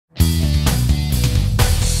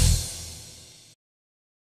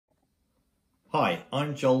Hi,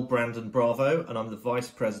 I'm Joel Brandon Bravo and I'm the Vice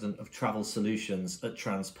President of Travel Solutions at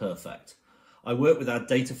TransPerfect. I work with our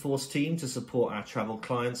DataForce team to support our travel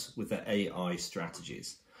clients with their AI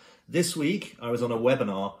strategies. This week, I was on a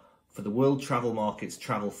webinar for the World Travel Market's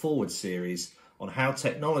TravelForward series on how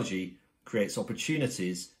technology creates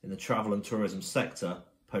opportunities in the travel and tourism sector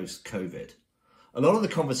post-COVID. A lot of the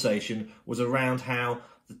conversation was around how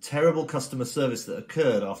the terrible customer service that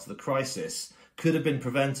occurred after the crisis could have been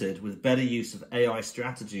prevented with better use of AI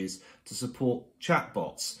strategies to support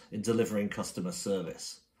chatbots in delivering customer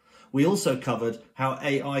service. We also covered how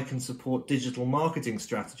AI can support digital marketing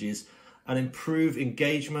strategies and improve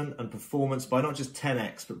engagement and performance by not just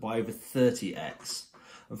 10x, but by over 30x.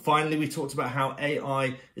 And finally, we talked about how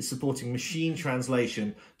AI is supporting machine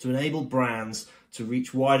translation to enable brands to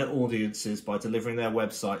reach wider audiences by delivering their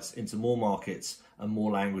websites into more markets and more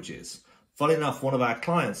languages. Funny enough, one of our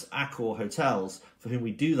clients, Accor Hotels, for whom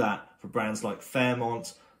we do that for brands like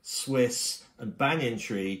Fairmont, Swiss and Banyan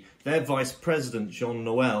Tree, their Vice President, Jean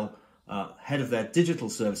Noel, head of their digital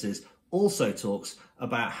services, also talks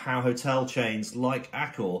about how hotel chains like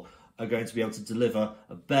Accor are going to be able to deliver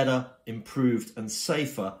a better, improved and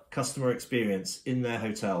safer customer experience in their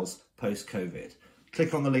hotels post-COVID.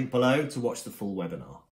 Click on the link below to watch the full webinar.